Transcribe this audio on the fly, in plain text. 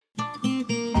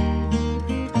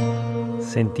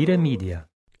Sentire Media.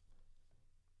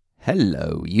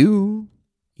 Hello, you.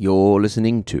 You're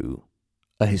listening to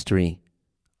A History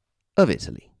of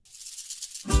Italy.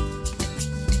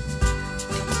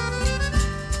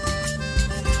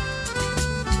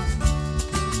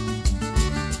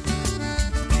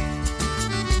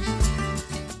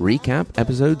 Recap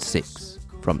Episode 6,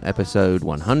 from Episode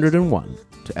 101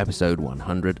 to Episode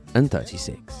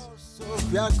 136.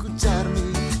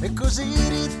 E così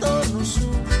ritorno su,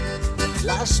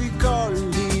 lascio i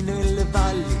colli nelle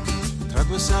valli, tra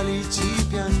due salici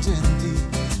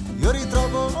piangenti, io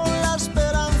ritrovo la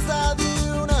speranza di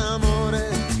un amore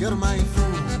che ormai fu.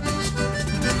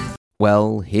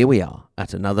 Well, here we are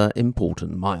at another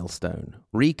important milestone.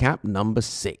 Recap number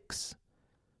 6.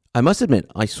 I must admit,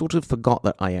 I sort of forgot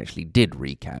that I actually did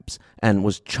recaps and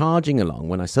was charging along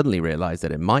when I suddenly realized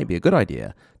that it might be a good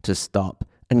idea to stop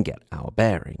and get our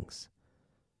bearings.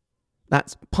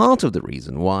 That's part of the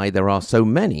reason why there are so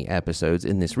many episodes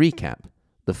in this recap.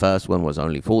 The first one was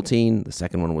only 14, the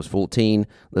second one was 14,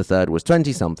 the third was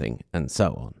 20-something, and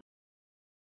so on.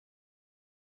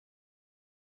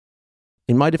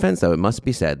 In my defense, though, it must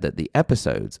be said that the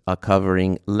episodes are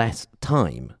covering less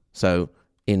time, so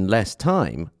in less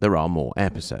time, there are more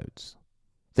episodes.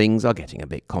 Things are getting a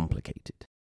bit complicated.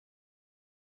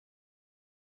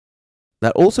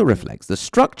 That also reflects the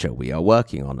structure we are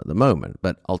working on at the moment,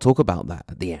 but I'll talk about that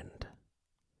at the end.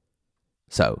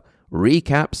 So,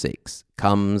 Recap 6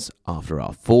 comes after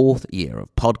our 4th year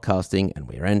of podcasting, and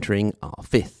we're entering our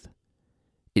 5th.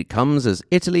 It comes as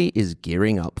Italy is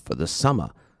gearing up for the summer.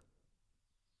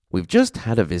 We've just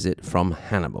had a visit from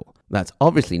Hannibal. That's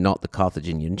obviously not the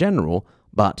Carthaginian general,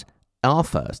 but our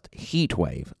first heat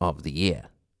wave of the year.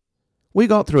 We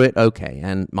got through it okay,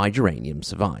 and my geranium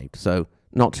survived, so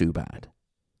not too bad.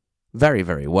 Very,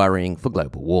 very worrying for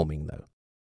global warming, though.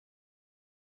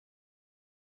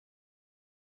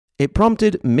 It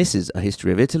prompted Mrs. A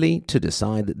History of Italy to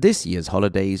decide that this year's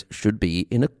holidays should be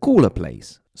in a cooler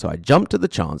place, so I jumped at the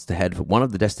chance to head for one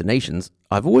of the destinations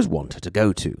I've always wanted to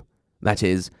go to. That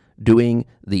is, doing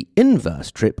the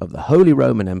inverse trip of the Holy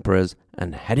Roman Emperors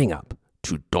and heading up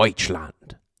to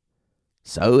Deutschland.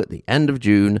 So, at the end of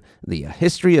June, the A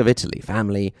History of Italy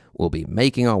family will be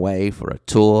making our way for a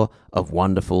tour of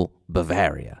wonderful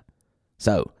Bavaria.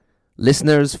 So,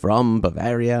 listeners from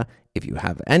Bavaria, if you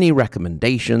have any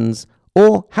recommendations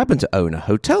or happen to own a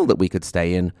hotel that we could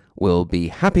stay in, we'll be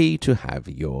happy to have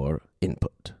your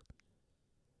input.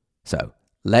 So,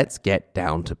 let's get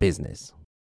down to business.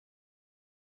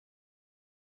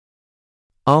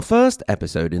 Our first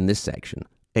episode in this section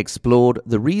explored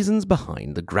the reasons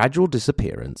behind the gradual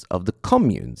disappearance of the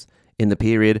communes in the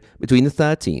period between the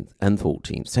 13th and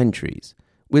 14th centuries,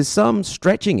 with some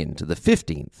stretching into the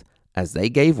 15th as they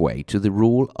gave way to the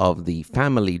rule of the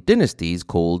family dynasties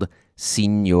called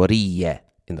signorie,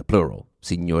 in the plural,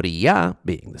 signoria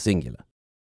being the singular.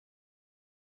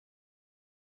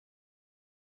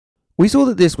 We saw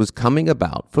that this was coming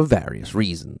about for various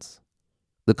reasons.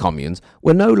 The communes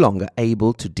were no longer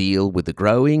able to deal with the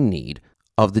growing need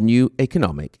of the new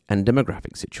economic and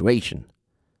demographic situation,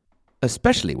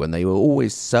 especially when they were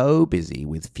always so busy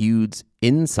with feuds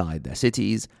inside their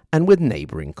cities and with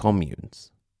neighbouring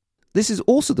communes. This is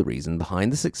also the reason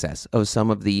behind the success of some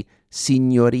of the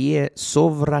signorie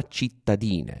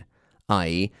sovracittadine,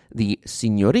 i.e. the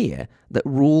signorie that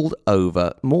ruled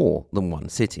over more than one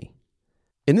city.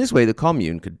 In this way, the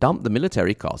commune could dump the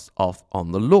military costs off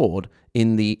on the lord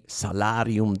in the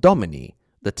salarium domini,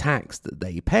 the tax that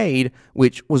they paid,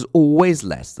 which was always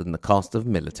less than the cost of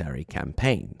military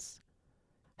campaigns.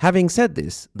 Having said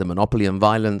this, the monopoly on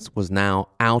violence was now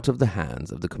out of the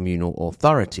hands of the communal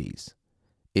authorities.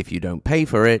 If you don't pay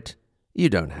for it, you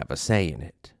don't have a say in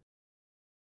it.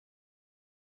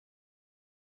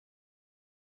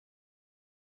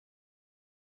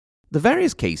 The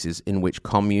various cases in which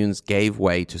communes gave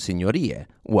way to signorie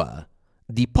were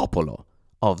di popolo,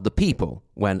 of the people,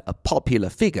 when a popular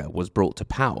figure was brought to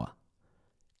power;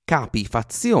 capi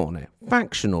fazione,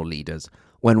 factional leaders,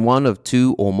 when one of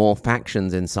two or more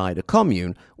factions inside a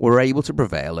commune were able to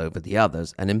prevail over the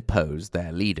others and impose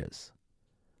their leaders;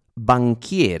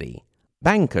 banchieri,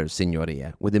 bankers'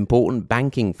 signoria, with important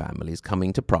banking families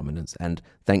coming to prominence and,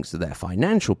 thanks to their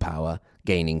financial power,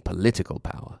 gaining political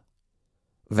power;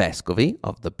 vescovi,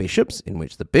 of the bishops, in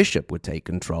which the bishop would take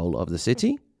control of the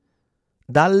city;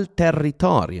 dal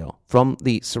territorio, from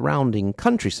the surrounding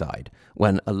countryside,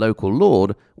 when a local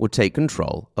lord would take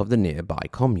control of the nearby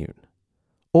commune;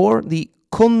 or the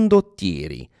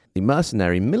condottieri, the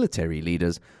mercenary military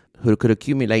leaders who could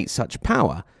accumulate such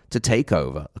power to take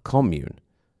over a commune,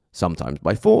 sometimes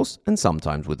by force and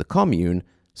sometimes with the commune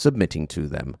submitting to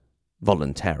them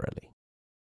voluntarily.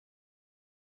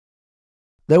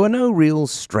 There were no real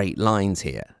straight lines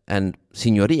here, and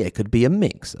signorie could be a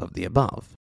mix of the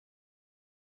above.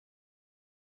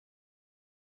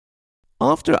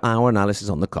 After our analysis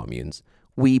on the communes,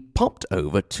 we popped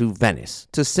over to Venice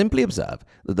to simply observe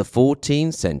that the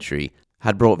 14th century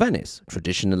had brought Venice,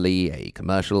 traditionally a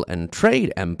commercial and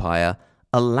trade empire,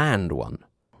 a land one.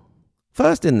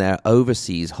 First in their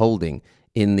overseas holding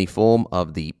in the form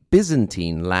of the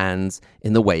Byzantine lands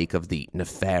in the wake of the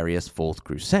nefarious Fourth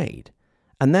Crusade,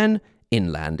 and then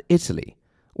inland Italy,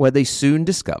 where they soon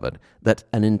discovered that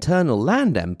an internal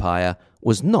land empire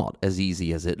was not as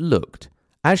easy as it looked,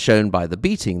 as shown by the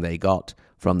beating they got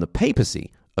from the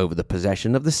papacy over the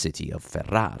possession of the city of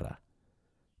Ferrara.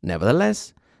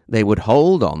 Nevertheless, they would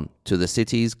hold on to the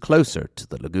cities closer to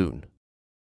the lagoon.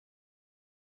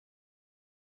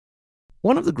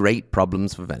 One of the great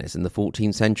problems for Venice in the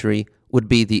 14th century would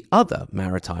be the other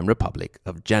maritime republic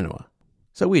of Genoa,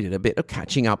 so we did a bit of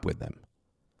catching up with them.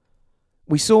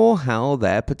 We saw how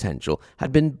their potential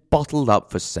had been bottled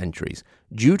up for centuries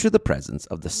due to the presence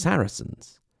of the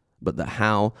Saracens, but that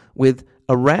how, with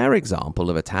a rare example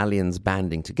of Italians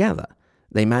banding together,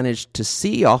 they managed to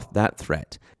see off that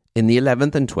threat in the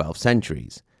 11th and 12th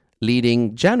centuries,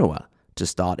 leading Genoa to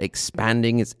start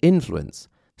expanding its influence,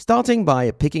 starting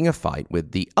by picking a fight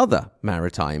with the other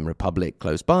maritime republic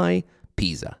close by,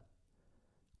 Pisa.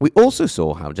 We also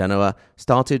saw how Genoa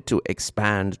started to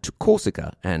expand to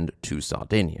Corsica and to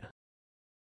Sardinia.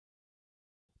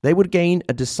 They would gain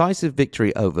a decisive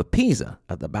victory over Pisa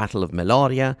at the Battle of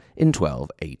Meloria in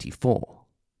 1284.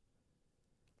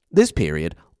 This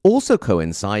period also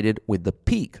coincided with the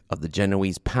peak of the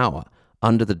Genoese power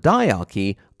under the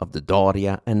diarchy of the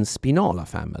Doria and Spinola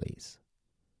families.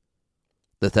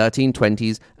 The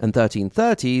 1320s and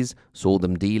 1330s saw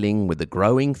them dealing with the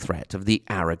growing threat of the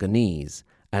Aragonese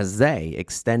as they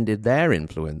extended their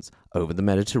influence over the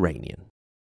Mediterranean.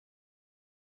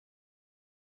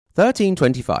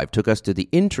 1325 took us to the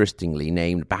interestingly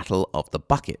named Battle of the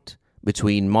Bucket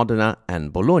between Modena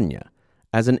and Bologna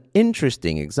as an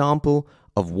interesting example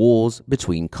of wars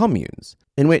between communes,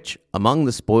 in which, among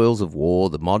the spoils of war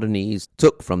the Modenese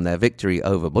took from their victory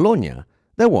over Bologna,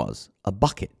 there was a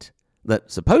bucket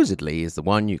that supposedly is the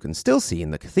one you can still see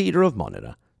in the Cathedral of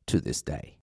Modena to this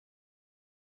day.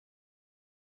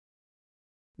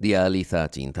 The early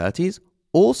 1330s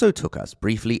also took us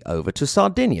briefly over to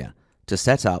Sardinia to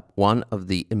set up one of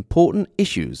the important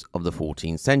issues of the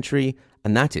 14th century,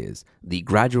 and that is the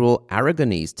gradual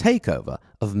Aragonese takeover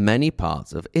of many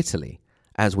parts of Italy,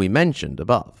 as we mentioned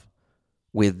above,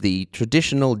 with the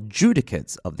traditional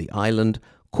judicates of the island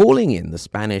calling in the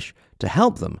Spanish to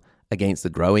help them against the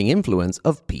growing influence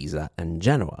of Pisa and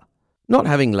Genoa, not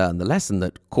having learned the lesson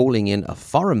that calling in a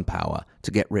foreign power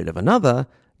to get rid of another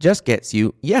just gets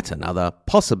you yet another,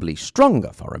 possibly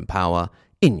stronger foreign power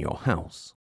in your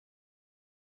house.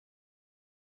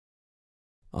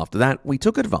 After that, we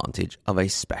took advantage of a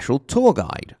special tour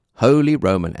guide, Holy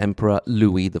Roman Emperor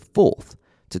Louis IV,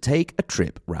 to take a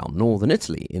trip round northern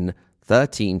Italy in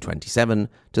 1327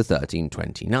 to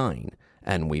 1329,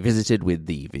 and we visited with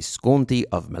the Visconti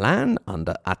of Milan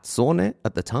under Azzone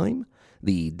at the time,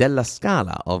 the Della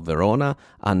Scala of Verona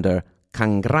under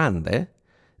Cangrande,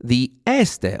 the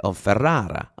Este of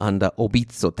Ferrara under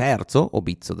Obizzo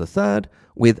III,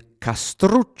 with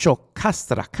Castruccio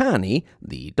Castracani,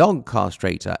 the dog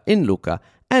castrator in Lucca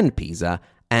and Pisa,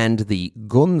 and the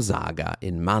Gonzaga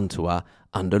in Mantua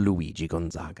under Luigi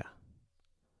Gonzaga.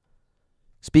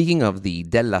 Speaking of the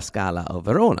Della Scala of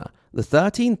Verona, the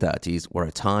 1330s were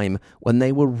a time when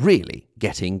they were really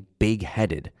getting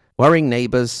big-headed, worrying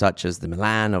neighbours such as the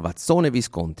Milan of Azzone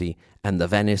Visconti and the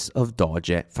Venice of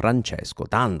Doge Francesco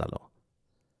Dandalo.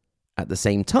 At the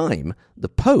same time, the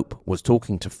Pope was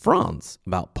talking to France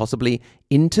about possibly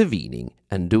intervening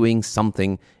and doing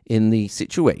something in the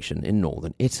situation in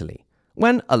northern Italy,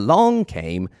 when along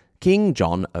came King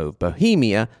John of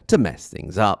Bohemia to mess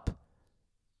things up,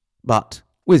 but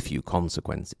with few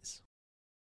consequences.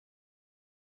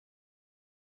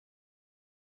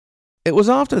 It was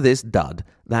after this dud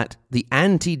that the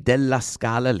Anti-Della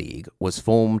Scala League was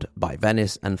formed by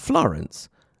Venice and Florence,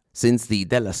 since the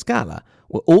Della Scala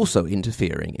were also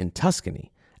interfering in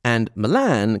Tuscany, and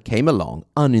Milan came along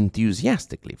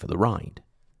unenthusiastically for the ride.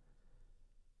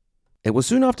 It was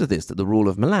soon after this that the rule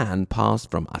of Milan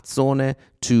passed from Azzone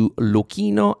to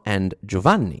Lucchino and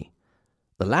Giovanni,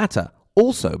 the latter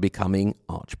also becoming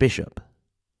archbishop.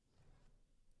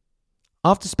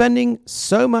 After spending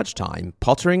so much time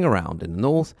pottering around in the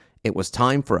north, it was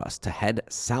time for us to head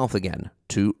south again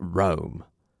to Rome,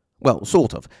 Well,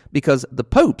 sort of, because the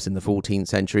popes in the 14th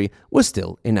century were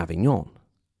still in Avignon.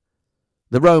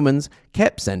 The Romans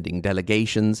kept sending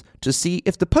delegations to see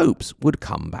if the popes would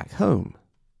come back home.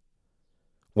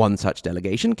 One such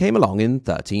delegation came along in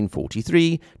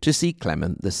 1343 to see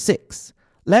Clement VI,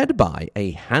 led by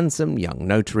a handsome young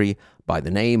notary by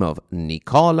the name of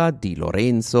Nicola di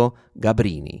Lorenzo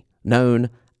Gabrini, known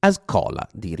as Cola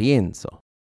di Rienzo.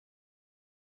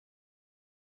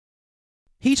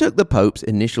 He took the Pope's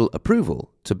initial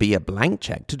approval to be a blank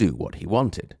check to do what he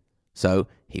wanted. So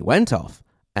he went off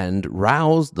and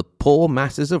roused the poor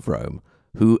masses of Rome,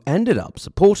 who ended up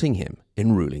supporting him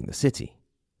in ruling the city.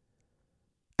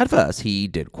 At first he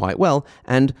did quite well,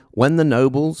 and when the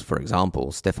nobles, for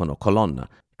example Stefano Colonna,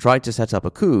 tried to set up a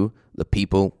coup, the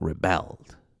people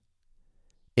rebelled.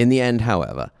 In the end,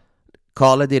 however,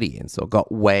 Cola di Rienzo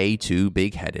got way too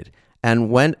big-headed and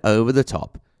went over the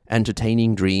top,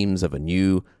 entertaining dreams of a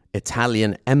new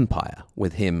Italian empire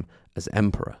with him as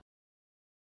emperor.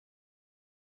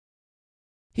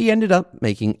 He ended up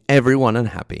making everyone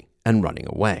unhappy and running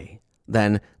away,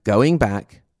 then going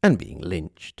back and being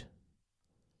lynched.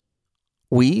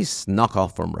 We snuck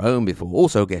off from Rome before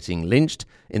also getting lynched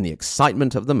in the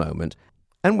excitement of the moment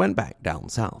and went back down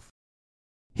south.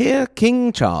 Here,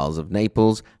 King Charles of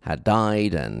Naples had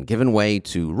died and given way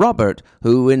to Robert,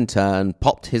 who in turn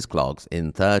popped his clogs in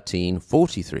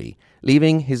 1343,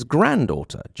 leaving his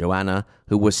granddaughter, Joanna,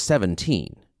 who was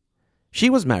 17. She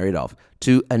was married off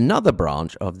to another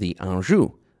branch of the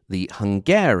Anjou, the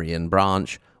Hungarian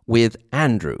branch, with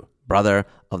Andrew, brother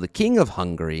of the King of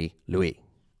Hungary, Louis.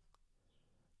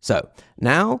 So,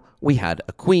 now we had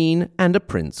a queen and a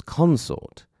prince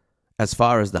consort. As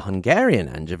far as the Hungarian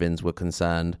Angevins were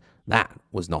concerned, that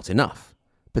was not enough,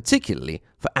 particularly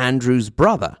for Andrew's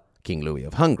brother, King Louis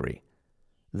of Hungary.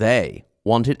 They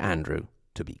wanted Andrew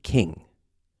to be king.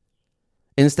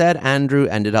 Instead, Andrew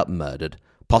ended up murdered,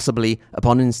 possibly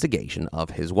upon instigation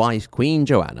of his wife, Queen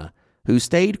Joanna, who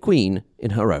stayed queen in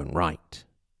her own right.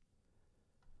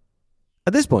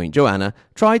 At this point, Joanna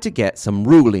tried to get some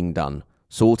ruling done,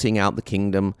 sorting out the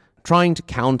kingdom, trying to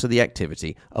counter the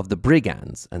activity of the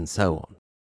brigands, and so on.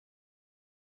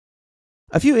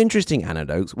 A few interesting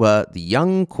anecdotes were the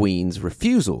young queen's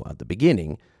refusal at the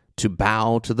beginning to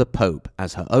bow to the Pope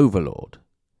as her overlord.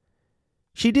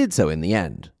 She did so in the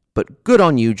end, but good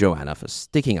on you, Joanna, for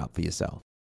sticking up for yourself.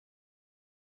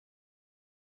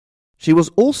 She was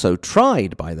also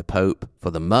tried by the Pope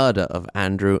for the murder of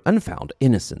Andrew and found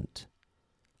innocent.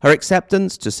 Her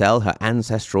acceptance to sell her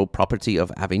ancestral property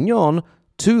of Avignon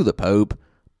to the Pope,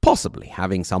 possibly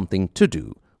having something to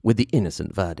do with the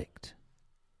innocent verdict.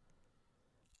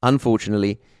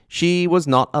 Unfortunately, she was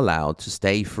not allowed to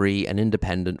stay free and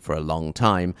independent for a long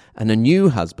time, and a new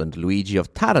husband, Luigi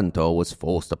of Taranto, was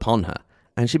forced upon her,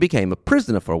 and she became a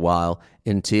prisoner for a while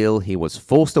until he was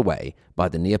forced away by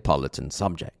the Neapolitan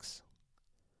subjects.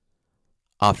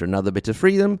 After another bit of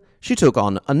freedom, she took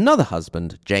on another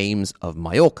husband, James of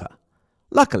Majorca.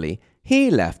 Luckily,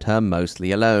 he left her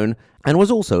mostly alone and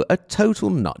was also a total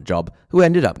nutjob who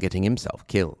ended up getting himself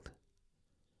killed.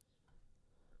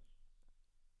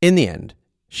 In the end,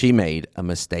 she made a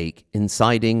mistake in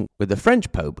siding with the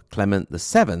French Pope Clement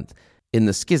VII in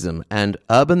the schism, and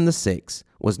Urban VI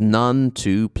was none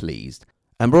too pleased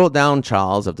and brought down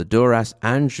Charles of the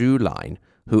Duras-Anjou line,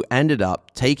 who ended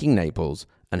up taking Naples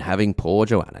and having poor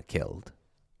Joanna killed.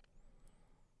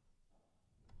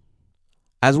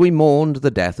 As we mourned the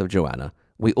death of Joanna,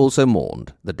 we also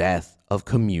mourned the death of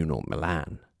communal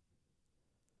Milan.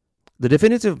 The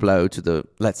definitive blow to the,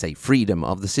 let's say, freedom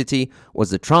of the city was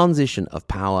the transition of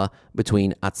power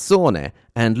between Azzone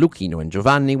and Lucchino and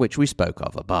Giovanni, which we spoke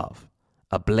of above,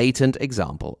 a blatant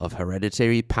example of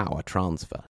hereditary power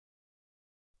transfer.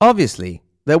 Obviously,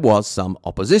 there was some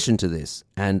opposition to this,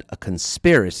 and a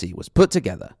conspiracy was put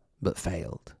together, but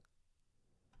failed.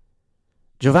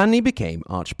 Giovanni became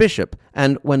archbishop,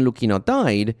 and when Lucchino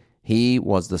died, he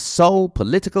was the sole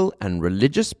political and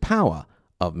religious power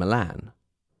of Milan.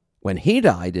 When he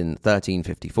died in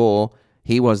 1354,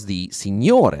 he was the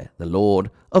Signore, the lord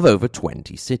of over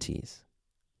 20 cities.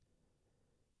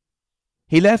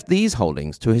 He left these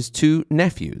holdings to his two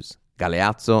nephews,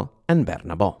 Galeazzo and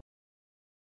Bernabo.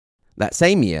 That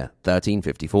same year,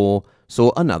 1354,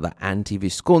 saw another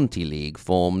anti-Visconti league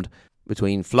formed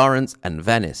between Florence and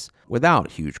Venice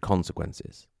without huge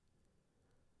consequences.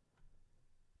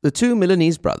 The two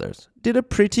Milanese brothers did a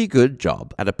pretty good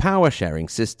job at a power-sharing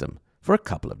system for a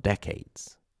couple of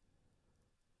decades.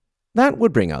 That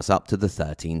would bring us up to the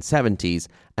 1370s,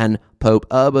 and Pope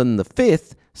Urban V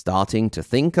starting to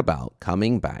think about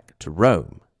coming back to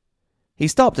Rome. He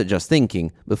stopped at just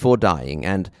thinking before dying,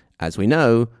 and, as we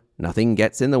know, nothing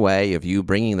gets in the way of you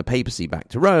bringing the papacy back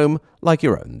to Rome like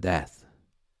your own death.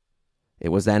 It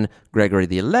was then Gregory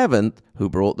XI who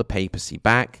brought the papacy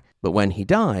back, but when he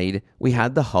died, we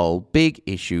had the whole big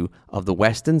issue of the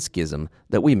Western Schism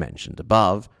that we mentioned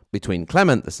above between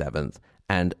Clement VII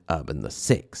and Urban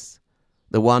VI,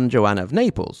 the one Joanna of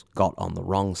Naples got on the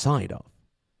wrong side of.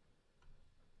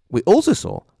 We also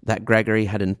saw that Gregory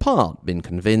had in part been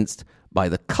convinced by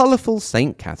the colourful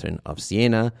St. Catherine of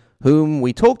Siena, whom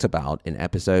we talked about in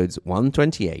episodes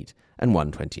 128 and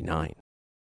 129.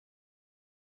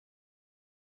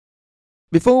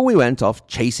 Before we went off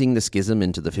chasing the schism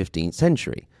into the 15th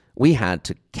century, we had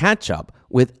to catch up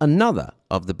with another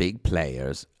of the big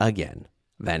players again,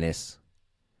 Venice.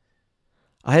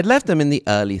 I had left them in the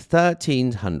early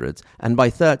 1300s, and by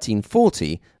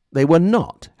 1340 they were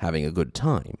not having a good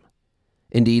time.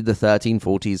 Indeed, the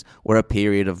 1340s were a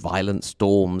period of violent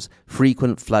storms,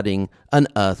 frequent flooding, an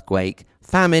earthquake,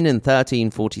 famine in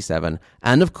 1347,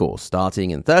 and of course,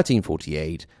 starting in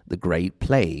 1348, the Great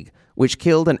Plague, which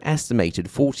killed an estimated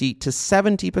 40 to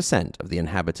 70% of the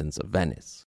inhabitants of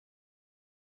Venice.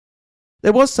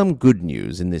 There was some good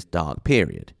news in this dark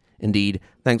period. Indeed,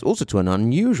 thanks also to an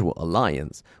unusual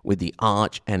alliance with the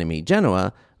arch-enemy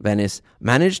Genoa, Venice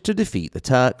managed to defeat the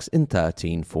Turks in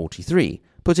 1343,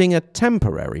 putting a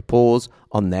temporary pause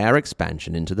on their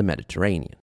expansion into the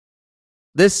Mediterranean.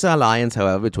 This alliance,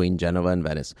 however, between Genoa and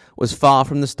Venice was far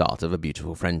from the start of a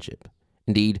beautiful friendship.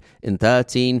 Indeed, in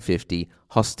 1350,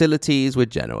 hostilities with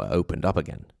Genoa opened up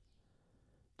again.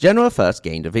 Genoa first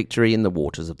gained a victory in the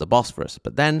waters of the Bosphorus,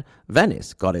 but then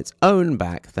Venice got its own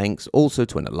back thanks also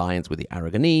to an alliance with the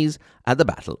Aragonese at the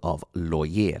Battle of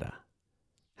Loiera.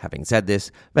 Having said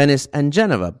this, Venice and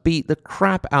Genoa beat the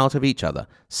crap out of each other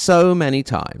so many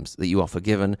times that you are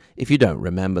forgiven if you don't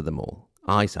remember them all.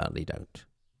 I certainly don't.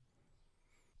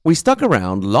 We stuck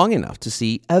around long enough to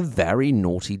see a very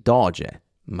naughty doge,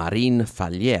 Marin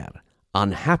Falier,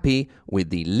 unhappy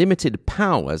with the limited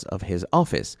powers of his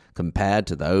office compared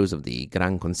to those of the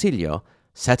Gran Consiglio,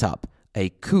 set up a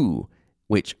coup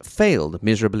which failed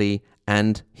miserably,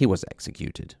 and he was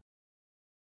executed.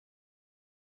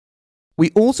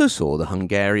 We also saw the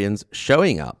Hungarians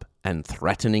showing up and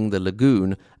threatening the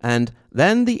lagoon, and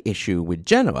then the issue with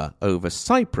Genoa over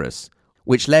Cyprus,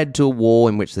 which led to a war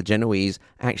in which the Genoese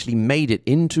actually made it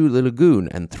into the lagoon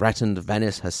and threatened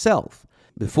Venice herself,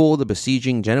 before the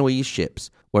besieging Genoese ships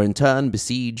were in turn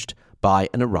besieged by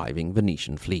an arriving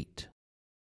Venetian fleet.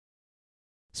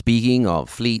 Speaking of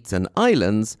fleets and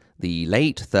islands, the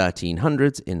late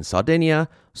 1300s in Sardinia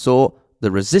saw the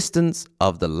resistance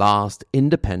of the last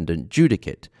independent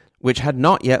Judicat, which had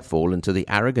not yet fallen to the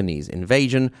Aragonese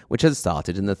invasion which had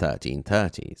started in the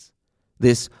 1330s.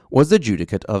 This was the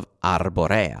Judicat of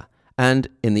Arborea, and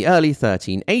in the early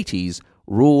 1380s,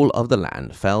 rule of the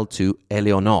land fell to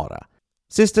Eleonora,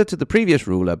 sister to the previous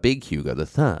ruler Big Hugo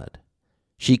III.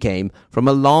 She came from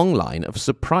a long line of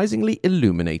surprisingly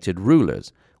illuminated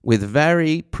rulers, with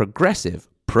very progressive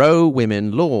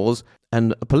pro-women laws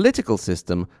and a political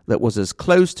system that was as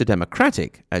close to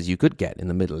democratic as you could get in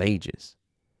the Middle Ages.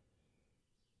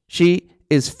 She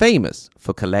is famous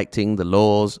for collecting the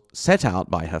laws set out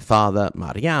by her father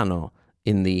Mariano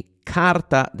in the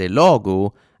Carta de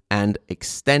Logu and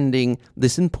extending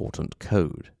this important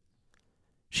code.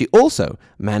 She also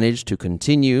managed to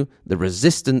continue the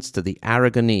resistance to the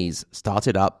Aragonese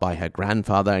started up by her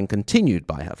grandfather and continued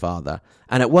by her father,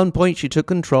 and at one point she took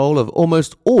control of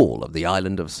almost all of the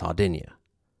island of Sardinia.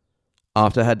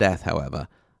 After her death, however,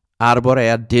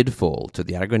 Arborea did fall to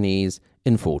the Aragonese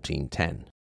in 1410.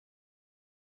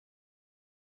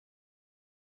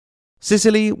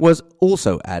 Sicily was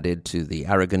also added to the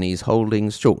Aragonese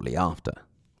holdings shortly after.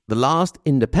 The last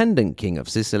independent king of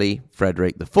Sicily,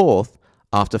 Frederick IV,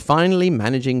 after finally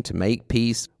managing to make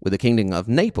peace with the Kingdom of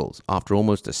Naples after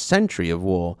almost a century of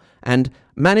war, and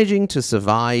managing to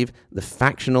survive the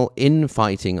factional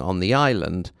infighting on the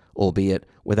island, albeit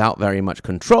without very much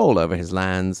control over his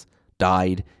lands,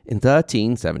 died in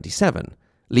 1377,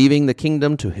 leaving the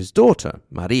kingdom to his daughter,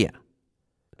 Maria.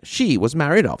 She was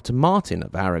married off to Martin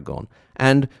of Aragon,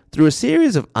 and through a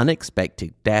series of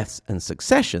unexpected deaths and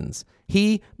successions,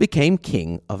 he became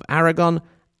king of Aragon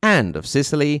and of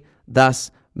Sicily,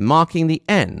 thus marking the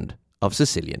end of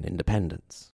Sicilian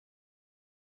independence.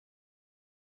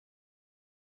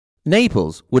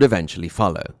 Naples would eventually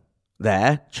follow.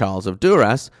 There, Charles of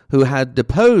Duras, who had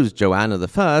deposed Joanna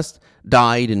I,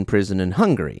 died in prison in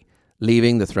Hungary,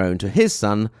 leaving the throne to his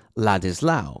son,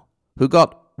 Ladislao, who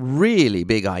got really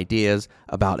big ideas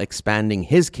about expanding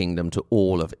his kingdom to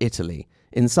all of Italy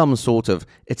in some sort of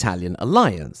Italian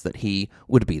alliance that he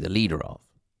would be the leader of.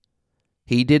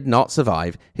 he did not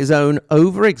survive his own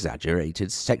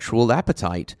over-exaggerated sexual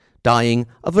appetite, dying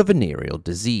of a venereal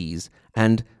disease,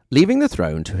 and leaving the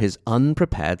throne to his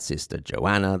unprepared sister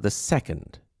Joanna II.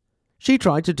 She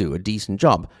tried to do a decent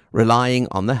job, relying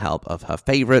on the help of her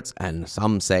favourites and,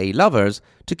 some say, lovers,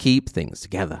 to keep things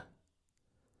together.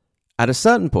 At a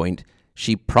certain point,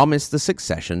 she promised the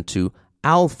succession to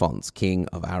Alphonse, King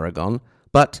of Aragon,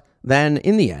 but then,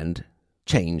 in the end,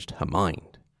 changed her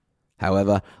mind.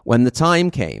 However, when the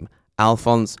time came,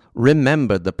 Alphonse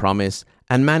remembered the promise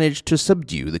and managed to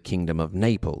subdue the Kingdom of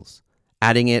Naples,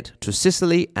 adding it to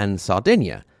Sicily and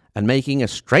Sardinia, and making a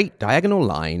straight diagonal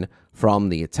line from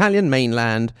the Italian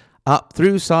mainland up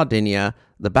through Sardinia,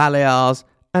 the Balears,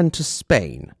 and to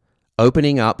Spain,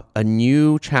 opening up a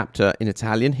new chapter in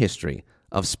Italian history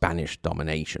of Spanish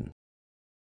domination.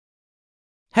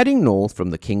 Heading north from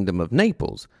the Kingdom of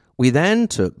Naples, we then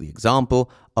took the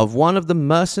example of one of the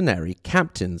mercenary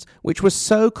captains which was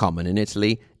so common in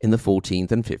Italy in the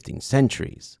 14th and 15th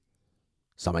centuries.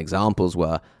 Some examples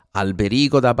were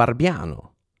Alberigo da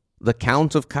Barbiano, the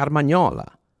Count of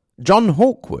Carmagnola, John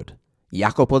Hawkwood,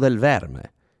 Jacopo del Verme,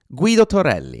 Guido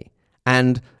Torelli,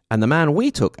 and the man we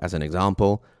took as an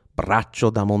example,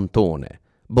 Braccio da Montone,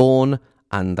 born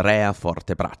Andrea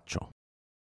Fortebraccio.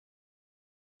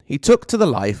 He took to the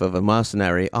life of a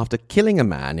mercenary after killing a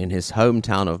man in his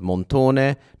hometown of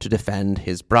Montone to defend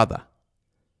his brother.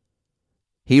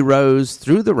 He rose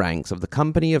through the ranks of the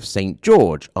Company of St.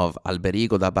 George of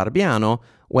Alberigo da Barbiano,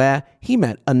 where he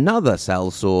met another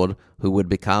sellsword who would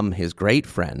become his great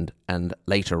friend and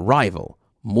later rival,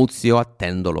 Muzio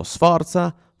Attendolo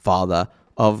Sforza, father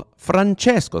of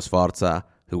Francesco Sforza,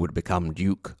 who would become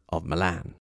Duke of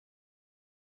Milan.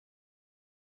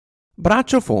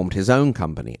 Braccio formed his own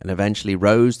company and eventually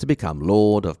rose to become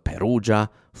Lord of Perugia,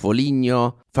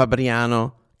 Foligno,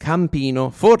 Fabriano, Campino,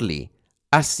 Forlì,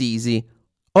 Assisi,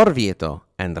 Orvieto,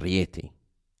 and Rieti.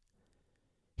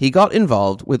 He got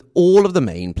involved with all of the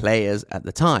main players at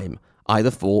the time,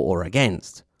 either for or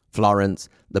against: Florence,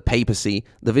 the papacy,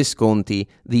 the Visconti,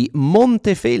 the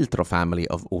Montefeltro family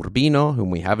of Urbino, whom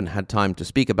we haven't had time to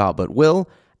speak about but will,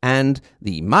 and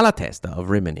the Malatesta of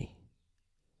Rimini.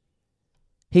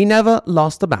 He never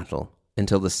lost a battle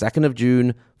until the 2nd of June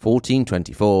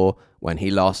 1424, when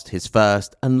he lost his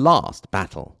first and last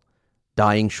battle,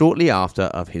 dying shortly after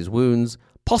of his wounds,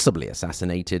 possibly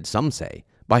assassinated, some say,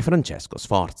 by Francesco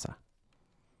Sforza.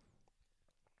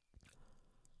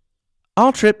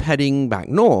 Our trip heading back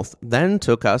north then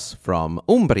took us from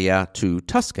Umbria to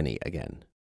Tuscany again.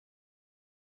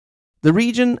 The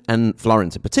region, and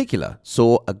Florence in particular,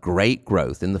 saw a great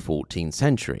growth in the 14th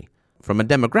century, from a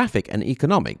demographic and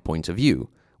economic point of view,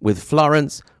 with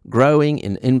Florence growing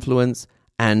in influence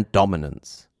and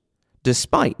dominance,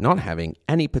 despite not having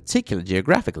any particular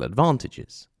geographical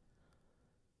advantages.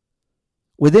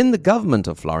 Within the government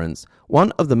of Florence,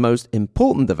 one of the most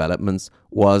important developments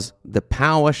was the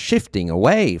power shifting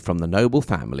away from the noble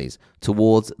families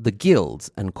towards the guilds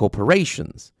and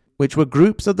corporations, which were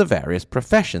groups of the various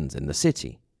professions in the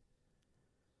city.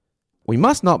 We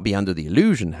must not be under the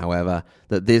illusion, however,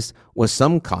 that this was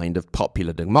some kind of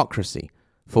popular democracy,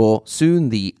 for soon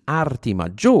the arti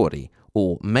maggiori,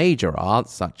 or major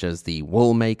arts such as the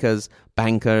woolmakers,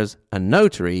 bankers, and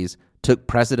notaries, took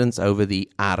precedence over the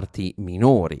arti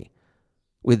minori,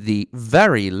 with the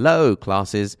very low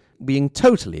classes being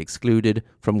totally excluded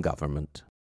from government,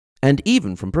 and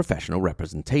even from professional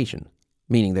representation,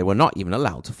 meaning they were not even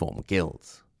allowed to form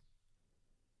guilds.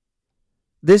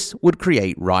 This would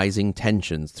create rising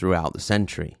tensions throughout the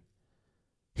century,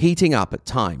 heating up at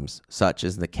times, such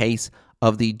as the case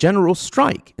of the General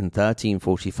Strike in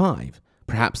 1345,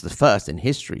 perhaps the first in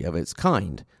history of its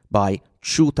kind, by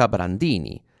Ciuta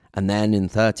Brandini, and then in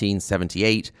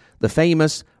 1378, the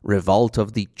famous Revolt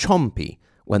of the Ciompi,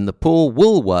 when the poor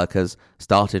wool workers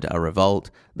started a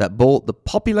revolt that brought the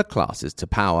popular classes to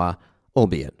power,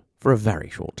 albeit for a very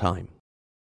short time.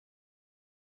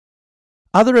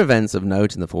 Other events of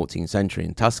note in the 14th century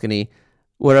in Tuscany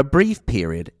were a brief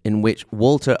period in which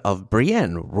Walter of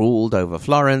Brienne ruled over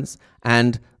Florence,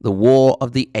 and the War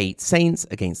of the Eight Saints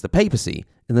against the papacy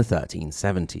in the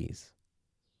 1370s.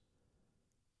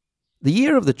 The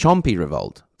year of the Ciompi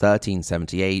Revolt,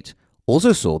 1378,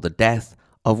 also saw the death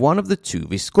of one of the two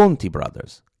Visconti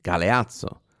brothers,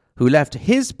 Galeazzo, who left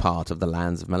his part of the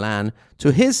lands of Milan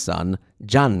to his son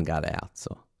Gian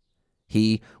Galeazzo.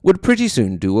 He would pretty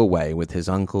soon do away with his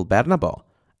uncle Bernabo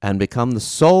and become the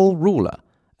sole ruler,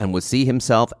 and would see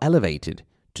himself elevated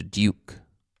to duke.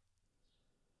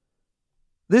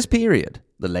 This period,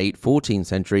 the late 14th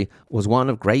century, was one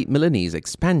of great Milanese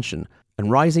expansion and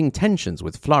rising tensions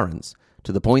with Florence,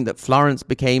 to the point that Florence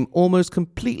became almost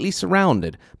completely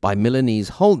surrounded by Milanese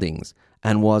holdings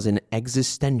and was in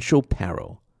existential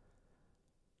peril.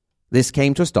 This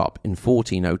came to a stop in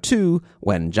 1402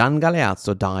 when Gian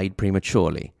Galeazzo died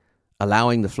prematurely,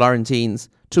 allowing the Florentines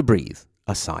to breathe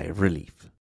a sigh of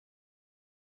relief.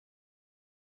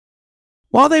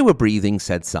 While they were breathing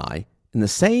said sigh, in the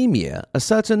same year a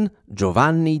certain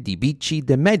Giovanni di Bicci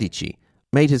de' Medici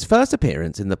made his first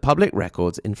appearance in the public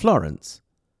records in Florence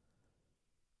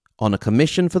on a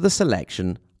commission for the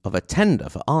selection of a tender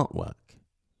for artwork.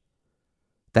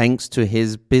 Thanks to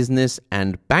his business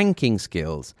and banking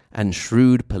skills and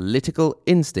shrewd political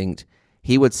instinct,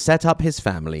 he would set up his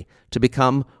family to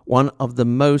become one of the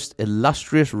most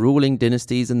illustrious ruling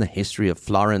dynasties in the history of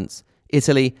Florence,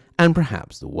 Italy, and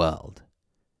perhaps the world.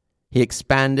 He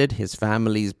expanded his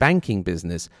family's banking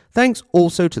business thanks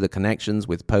also to the connections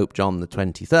with Pope John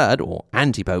XXIII, or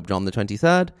anti-Pope John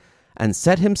XXIII, and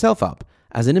set himself up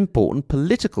as an important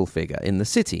political figure in the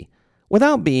city,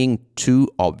 without being too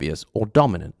obvious or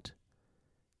dominant.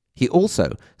 He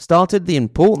also started the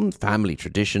important family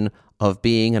tradition of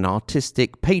being an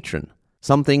artistic patron,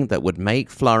 something that would make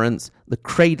Florence the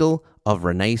cradle of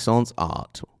Renaissance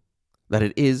art that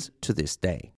it is to this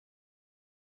day.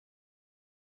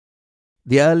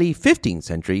 The early 15th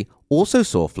century also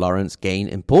saw Florence gain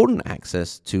important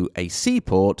access to a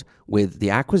seaport with the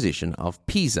acquisition of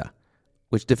Pisa,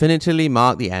 which definitively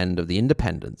marked the end of the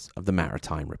independence of the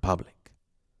Maritime Republic.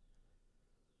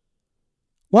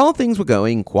 While things were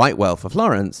going quite well for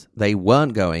Florence, they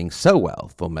weren't going so well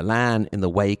for Milan in the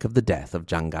wake of the death of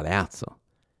Gian Galeazzo.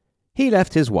 He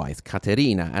left his wife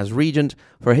Caterina as regent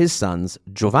for his sons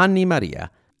Giovanni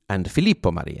Maria and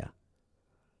Filippo Maria.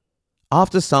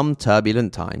 After some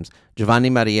turbulent times, Giovanni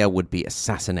Maria would be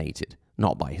assassinated,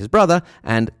 not by his brother,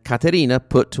 and Caterina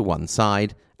put to one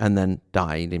side and then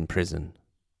died in prison.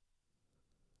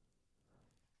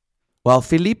 While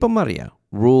Filippo Maria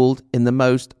ruled in the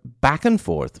most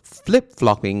back-and-forth,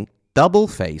 flip-flopping,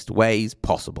 double-faced ways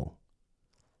possible.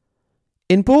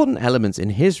 Important elements in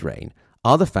his reign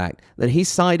are the fact that he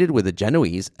sided with the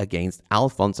Genoese against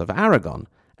Alphonse of Aragon,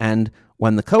 and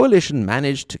when the coalition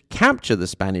managed to capture the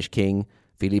Spanish king,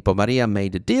 Filippo Maria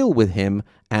made a deal with him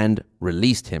and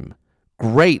released him,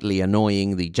 greatly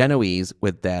annoying the Genoese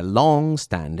with their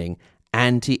long-standing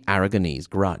anti-Aragonese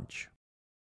grudge.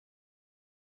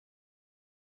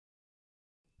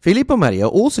 Filippo Maria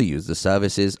also used the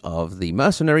services of the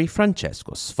mercenary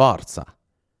Francesco Sforza,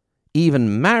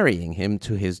 even marrying him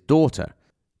to his daughter,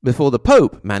 before the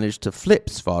Pope managed to flip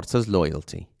Sforza's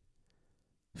loyalty.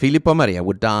 Filippo Maria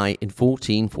would die in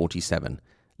 1447,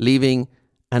 leaving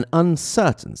an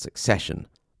uncertain succession,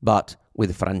 but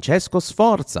with Francesco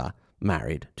Sforza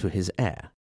married to his heir.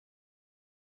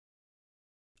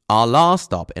 Our last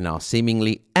stop in our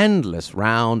seemingly endless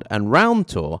round and round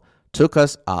tour took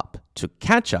us up to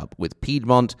catch up with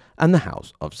Piedmont and the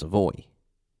House of Savoy.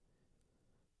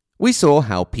 We saw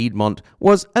how Piedmont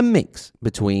was a mix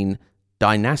between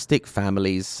dynastic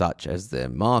families such as the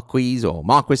Marquis or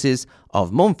Marquises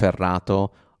of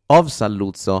Monferrato, of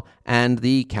Saluzzo, and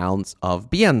the Counts of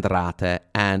Biandrate,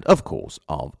 and of course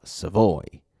of Savoy,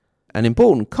 and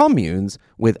important communes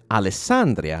with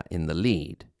Alessandria in the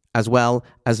lead, as well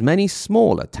as many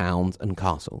smaller towns and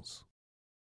castles.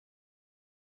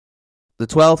 The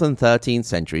 12th and 13th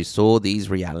centuries saw these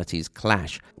realities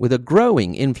clash with a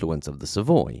growing influence of the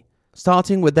Savoy,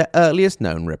 starting with their earliest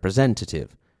known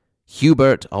representative,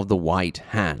 Hubert of the White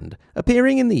Hand,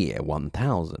 appearing in the year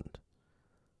 1000.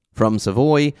 From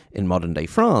Savoy, in modern-day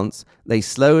France, they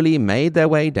slowly made their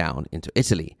way down into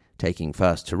Italy, taking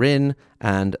first Turin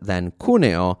and then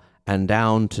Cuneo and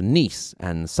down to Nice,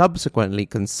 and subsequently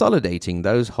consolidating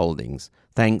those holdings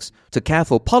thanks to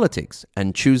careful politics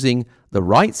and choosing the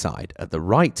right side at the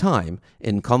right time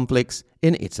in conflicts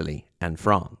in Italy and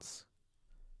France.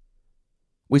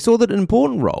 We saw that an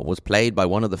important role was played by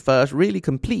one of the first really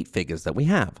complete figures that we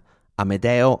have,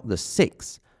 Amedeo VI,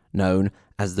 known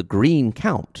as the Green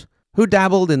Count, who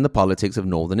dabbled in the politics of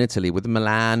northern Italy with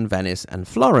Milan, Venice, and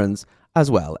Florence,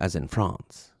 as well as in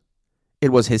France.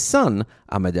 It was his son,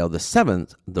 Amedeo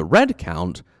VII, the Red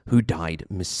Count, who died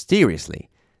mysteriously,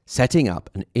 setting up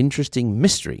an interesting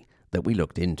mystery that we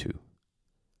looked into.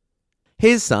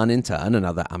 His son, in turn,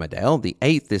 another Amedeo, the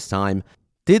eighth this time,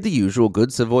 did the usual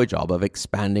good Savoy job of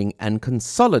expanding and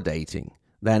consolidating,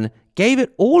 then gave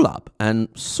it all up and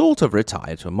sort of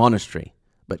retired to a monastery,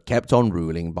 but kept on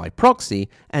ruling by proxy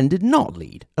and did not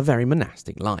lead a very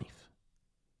monastic life.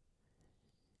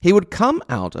 He would come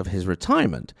out of his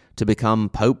retirement to become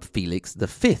Pope Felix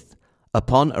V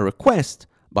upon a request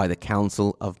by the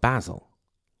Council of Basel.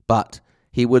 But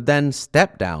He would then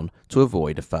step down to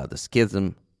avoid a further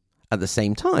schism, at the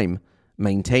same time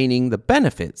maintaining the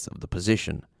benefits of the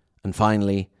position, and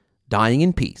finally dying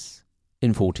in peace in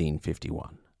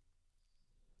 1451.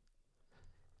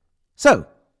 So,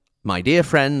 my dear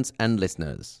friends and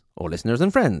listeners, or listeners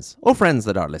and friends, or friends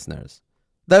that are listeners,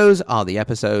 those are the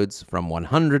episodes from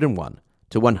 101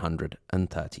 to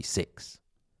 136.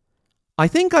 I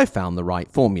think I found the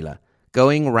right formula,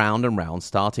 going round and round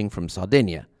starting from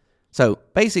Sardinia. So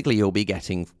basically you'll be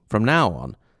getting, from now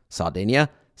on, Sardinia,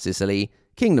 Sicily,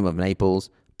 Kingdom of Naples,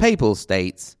 Papal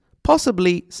States,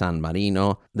 possibly San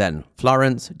Marino, then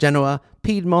Florence, Genoa,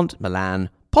 Piedmont, Milan,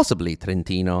 possibly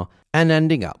Trentino, and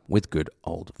ending up with good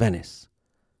old Venice.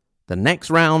 The next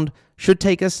round should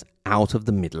take us out of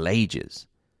the Middle Ages.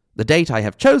 The date I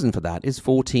have chosen for that is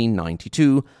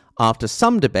 1492, after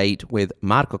some debate with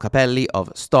Marco Capelli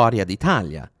of Storia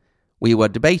d'Italia. We were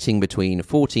debating between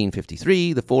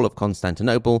 1453, the fall of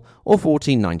Constantinople, or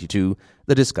 1492,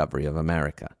 the discovery of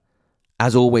America.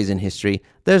 As always in history,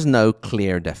 there's no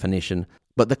clear definition,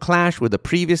 but the clash with a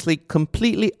previously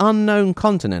completely unknown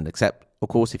continent, except, of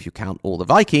course, if you count all the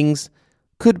Vikings,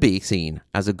 could be seen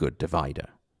as a good divider.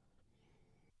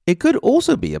 It could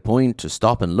also be a point to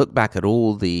stop and look back at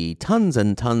all the tons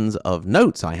and tons of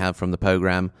notes I have from the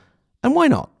program, and why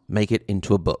not make it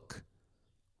into a book?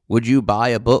 Would you buy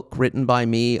a book written by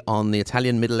me on the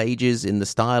Italian Middle Ages in the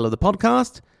style of the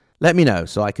podcast? Let me know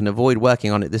so I can avoid working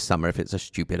on it this summer if it's a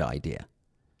stupid idea.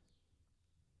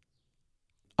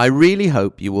 I really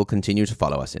hope you will continue to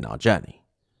follow us in our journey.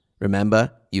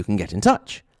 Remember, you can get in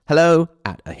touch.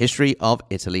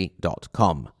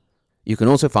 hello@ahistoryofitaly.com. You can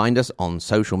also find us on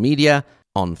social media,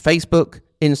 on Facebook,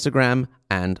 Instagram,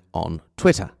 and on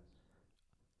Twitter.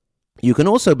 You can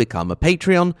also become a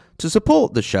Patreon to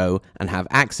support the show and have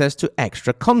access to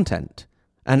extra content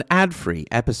and ad-free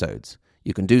episodes.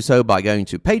 You can do so by going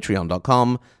to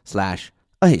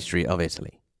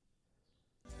patreon.com/ahistoryofitaly.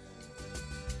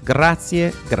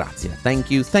 Grazie.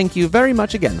 Thank you very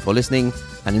much again for listening,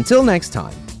 and until next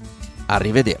time,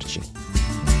 arrivederci.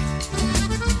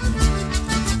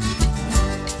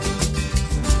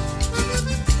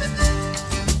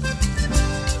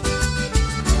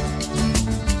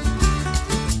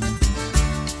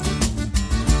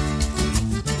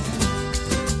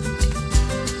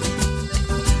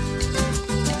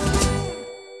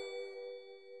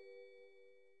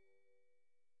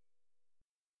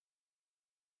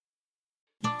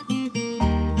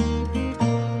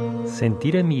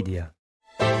 Sentire Media.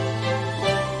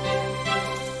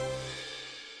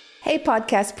 Hey,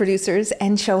 podcast producers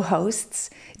and show hosts.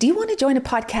 Do you want to join a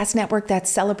podcast network that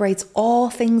celebrates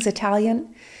all things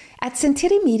Italian? At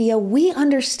Sentire Media, we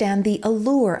understand the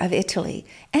allure of Italy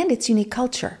and its unique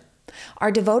culture. Our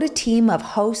devoted team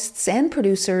of hosts and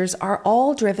producers are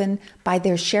all driven by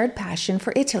their shared passion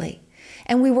for Italy.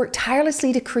 And we work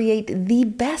tirelessly to create the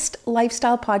best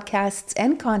lifestyle podcasts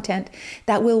and content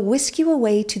that will whisk you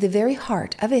away to the very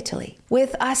heart of Italy.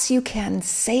 With us, you can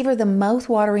savor the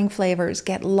mouth-watering flavors,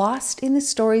 get lost in the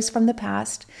stories from the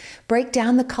past, break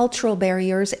down the cultural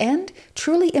barriers, and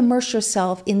truly immerse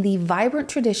yourself in the vibrant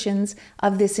traditions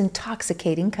of this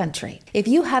intoxicating country. If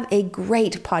you have a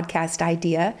great podcast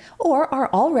idea or are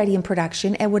already in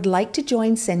production and would like to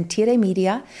join Sentire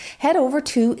Media, head over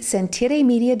to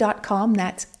sentiremedia.com,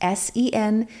 that's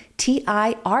SENTIRE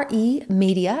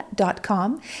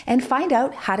media.com, and find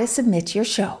out how to submit your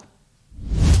show.